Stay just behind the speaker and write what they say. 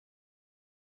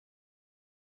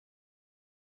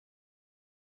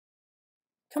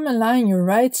Come and lie on your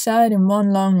right side in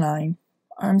one long line,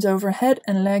 arms overhead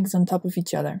and legs on top of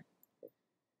each other.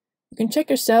 You can check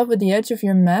yourself with the edge of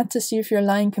your mat to see if you're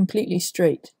lying completely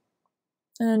straight.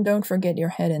 And then don't forget your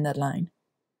head in that line.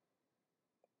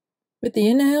 With the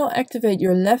inhale, activate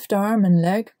your left arm and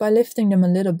leg by lifting them a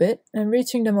little bit and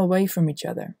reaching them away from each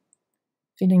other,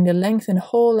 feeling the length in the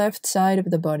whole left side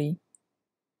of the body.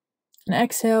 And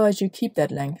exhale as you keep that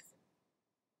length.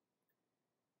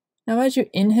 Now as you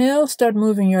inhale, start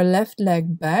moving your left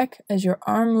leg back as your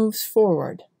arm moves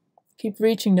forward. Keep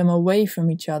reaching them away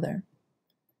from each other.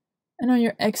 And on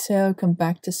your exhale, come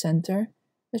back to center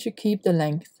as you keep the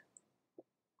length.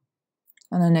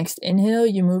 On the next inhale,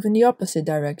 you move in the opposite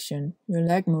direction. Your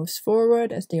leg moves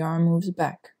forward as the arm moves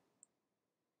back.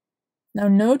 Now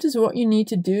notice what you need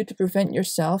to do to prevent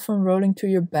yourself from rolling to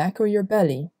your back or your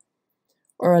belly.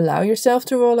 Or allow yourself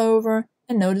to roll over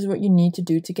and notice what you need to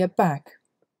do to get back.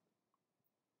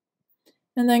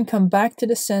 And then come back to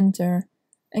the center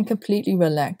and completely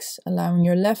relax, allowing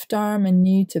your left arm and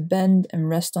knee to bend and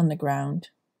rest on the ground.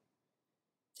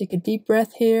 Take a deep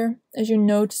breath here as you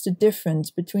notice the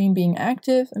difference between being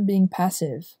active and being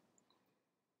passive.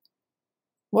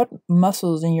 What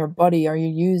muscles in your body are you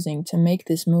using to make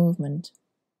this movement?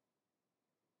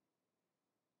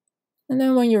 And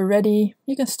then when you're ready,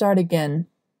 you can start again,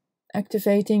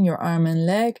 activating your arm and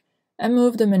leg and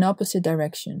move them in opposite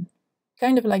direction,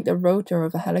 kind of like the rotor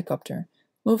of a helicopter,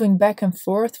 moving back and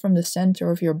forth from the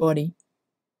center of your body.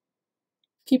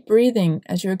 Keep breathing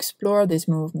as you explore this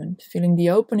movement, feeling the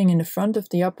opening in the front of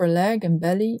the upper leg and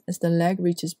belly as the leg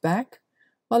reaches back,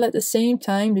 while at the same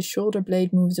time the shoulder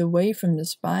blade moves away from the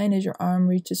spine as your arm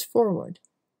reaches forward.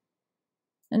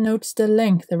 And notice the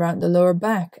length around the lower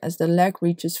back as the leg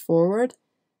reaches forward,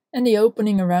 and the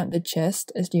opening around the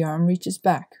chest as the arm reaches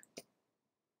back.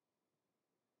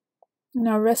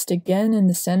 Now rest again in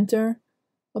the center,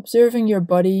 observing your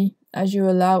body as you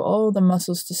allow all the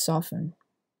muscles to soften.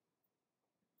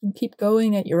 And keep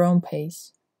going at your own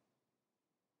pace.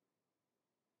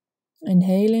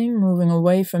 Inhaling, moving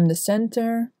away from the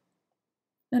center,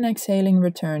 and exhaling,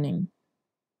 returning.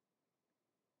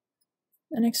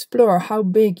 And explore how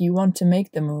big you want to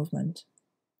make the movement.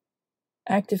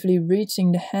 Actively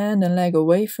reaching the hand and leg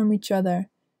away from each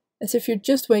other, as if you're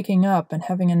just waking up and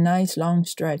having a nice long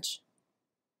stretch.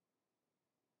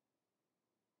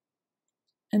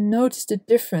 And notice the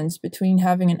difference between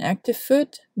having an active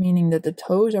foot, meaning that the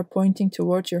toes are pointing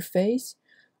towards your face,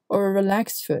 or a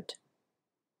relaxed foot.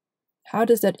 How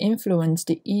does that influence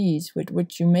the ease with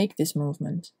which you make this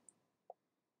movement?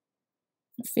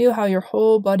 Feel how your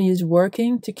whole body is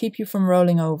working to keep you from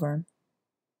rolling over.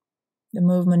 The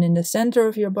movement in the center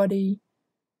of your body,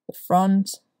 the front,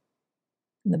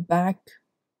 the back,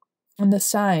 and the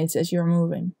sides as you're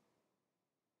moving.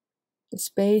 The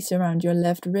space around your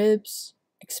left ribs,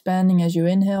 expanding as you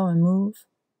inhale and move.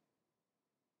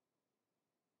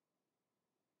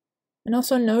 And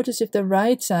also notice if the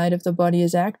right side of the body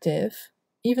is active,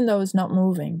 even though it's not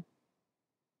moving.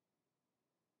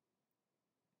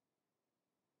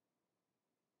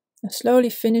 Now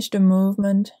slowly finish the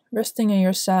movement, resting on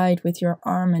your side with your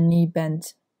arm and knee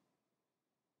bent.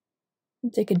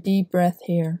 And take a deep breath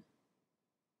here.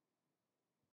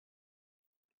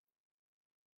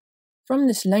 From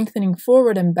this lengthening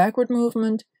forward and backward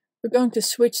movement, we're going to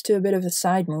switch to a bit of a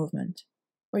side movement,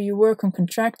 where you work on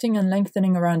contracting and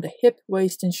lengthening around the hip,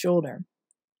 waist, and shoulder.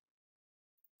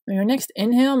 On your next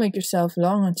inhale, make yourself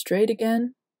long and straight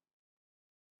again.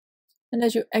 And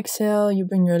as you exhale, you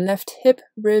bring your left hip,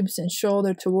 ribs, and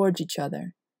shoulder towards each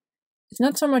other. It's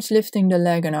not so much lifting the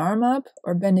leg and arm up,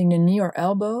 or bending the knee or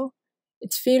elbow,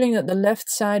 it's feeling that the left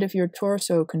side of your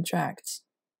torso contracts.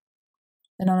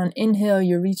 And on an inhale,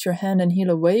 you reach your hand and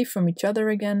heel away from each other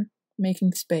again,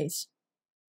 making space.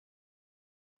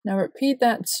 Now repeat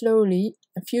that slowly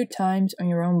a few times on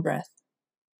your own breath.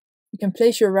 You can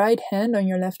place your right hand on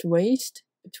your left waist,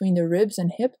 between the ribs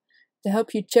and hip, to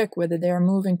help you check whether they are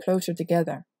moving closer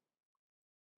together.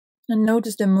 And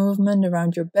notice the movement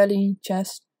around your belly,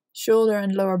 chest, shoulder,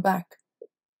 and lower back.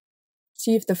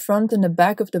 See if the front and the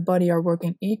back of the body are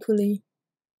working equally,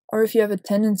 or if you have a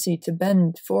tendency to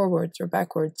bend forwards or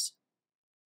backwards.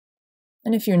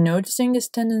 And if you're noticing this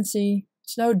tendency,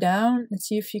 slow down and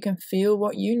see if you can feel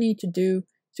what you need to do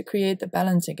to create the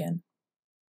balance again.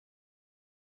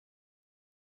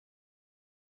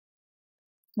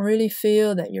 Really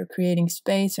feel that you're creating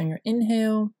space on your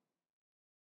inhale.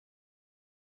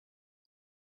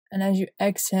 And as you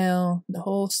exhale, the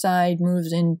whole side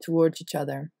moves in towards each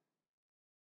other.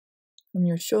 From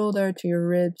your shoulder to your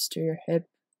ribs to your hip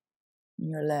and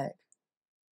your leg.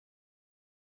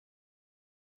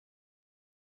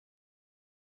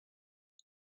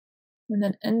 And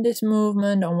then end this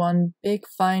movement on one big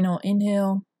final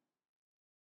inhale.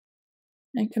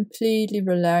 And completely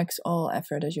relax all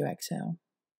effort as you exhale.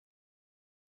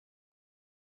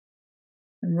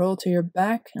 And roll to your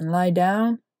back and lie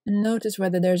down and notice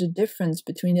whether there's a difference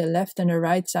between the left and the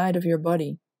right side of your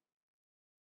body.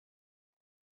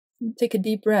 And take a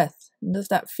deep breath. Does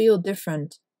that feel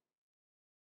different?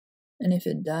 And if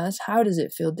it does, how does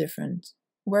it feel different?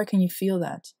 Where can you feel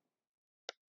that?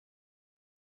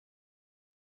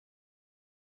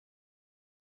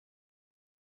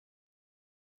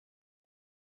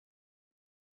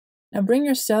 Now bring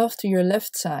yourself to your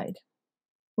left side.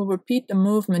 We'll repeat the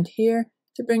movement here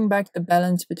to bring back the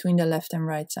balance between the left and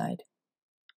right side.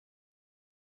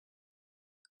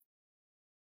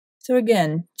 So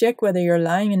again, check whether you're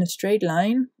lying in a straight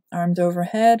line, arms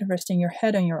overhead, resting your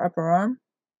head on your upper arm.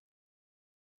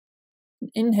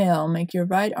 Inhale, make your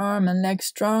right arm and leg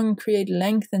strong, create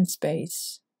length and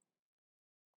space.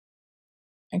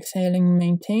 Exhaling,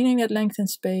 maintaining that length and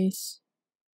space.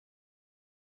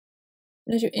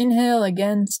 And as you inhale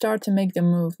again, start to make the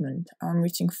movement, arm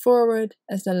reaching forward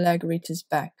as the leg reaches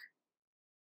back.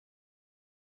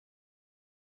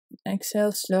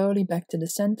 Exhale slowly back to the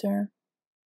center.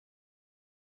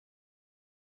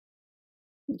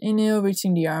 Inhale,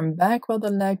 reaching the arm back while the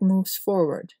leg moves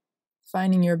forward,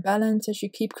 finding your balance as you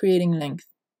keep creating length.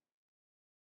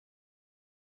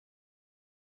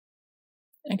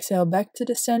 Exhale back to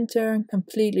the center and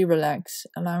completely relax,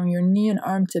 allowing your knee and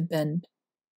arm to bend.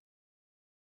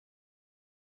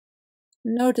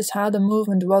 Notice how the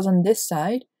movement was on this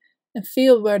side and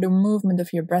feel where the movement of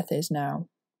your breath is now.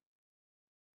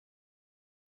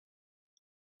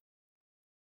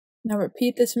 Now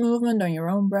repeat this movement on your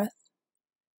own breath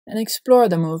and explore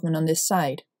the movement on this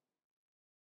side.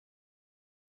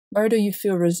 Where do you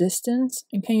feel resistance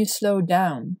and can you slow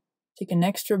down? Take an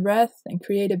extra breath and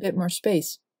create a bit more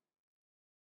space.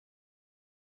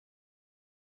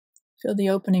 Feel the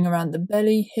opening around the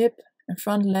belly, hip, and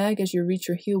front leg as you reach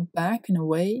your heel back and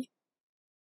away.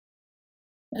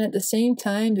 And at the same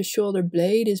time, the shoulder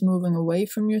blade is moving away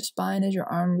from your spine as your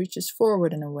arm reaches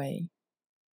forward and away.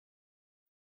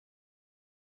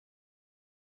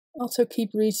 Also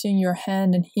keep reaching your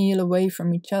hand and heel away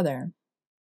from each other,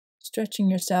 stretching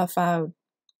yourself out.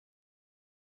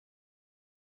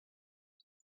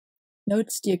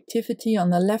 Notice the activity on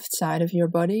the left side of your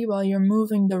body while you're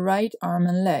moving the right arm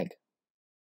and leg.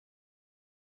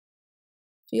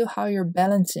 Feel how you're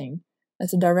balancing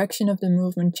as the direction of the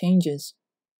movement changes.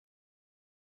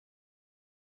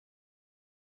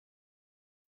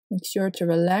 Make sure to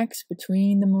relax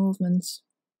between the movements,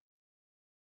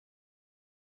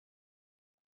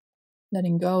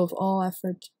 letting go of all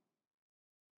effort.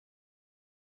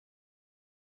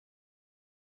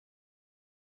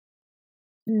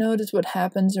 Notice what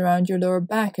happens around your lower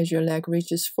back as your leg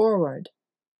reaches forward.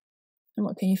 And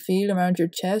what can you feel around your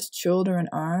chest, shoulder, and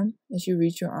arm as you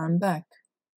reach your arm back?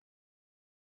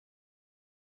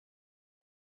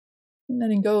 And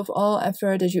letting go of all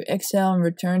effort as you exhale and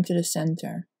return to the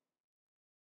center.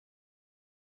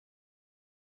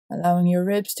 Allowing your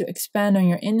ribs to expand on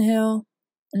your inhale,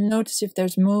 and notice if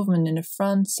there's movement in the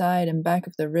front, side, and back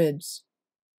of the ribs.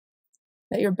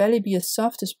 Let your belly be as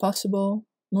soft as possible,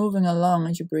 moving along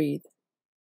as you breathe.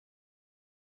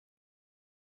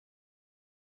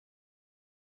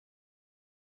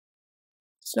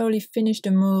 Slowly finish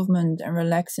the movement and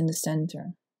relax in the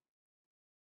center.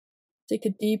 Take a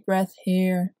deep breath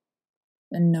here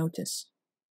and notice.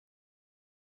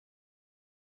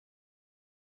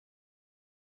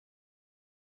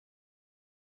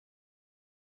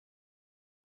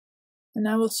 And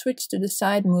now we'll switch to the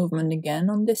side movement again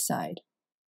on this side.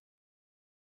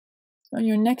 On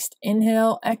your next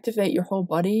inhale, activate your whole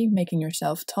body, making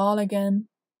yourself tall again.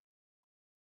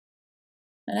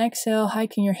 And exhale,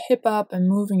 hiking your hip up and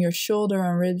moving your shoulder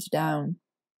and ribs down,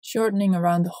 shortening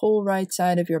around the whole right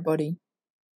side of your body.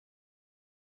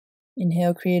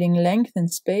 Inhale, creating length and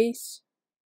space.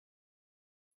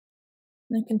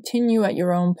 And then continue at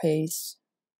your own pace,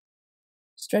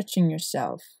 stretching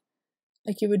yourself,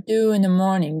 like you would do in the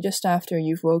morning just after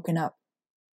you've woken up.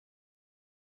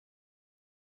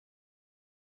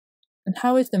 And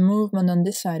how is the movement on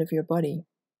this side of your body?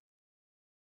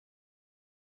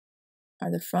 Are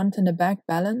the front and the back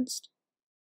balanced?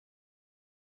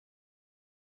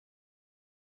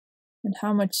 And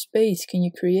how much space can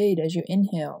you create as you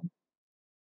inhale?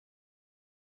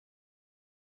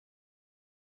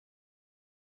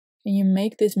 Can you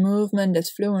make this movement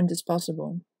as fluent as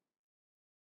possible?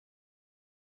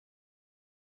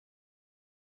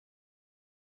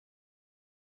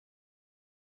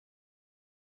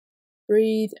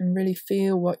 breathe and really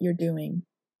feel what you're doing.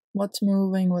 What's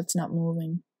moving, what's not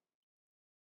moving.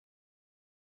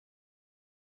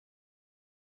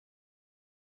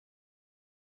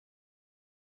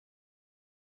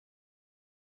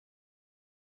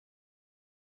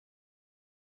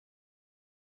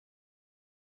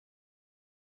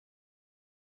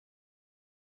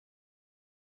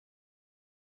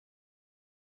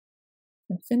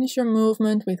 And finish your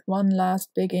movement with one last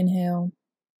big inhale.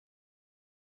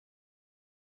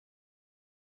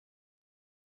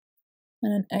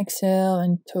 And an exhale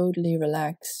and totally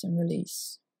relax and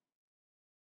release.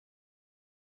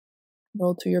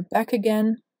 Roll to your back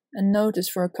again and notice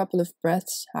for a couple of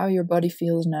breaths how your body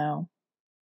feels now.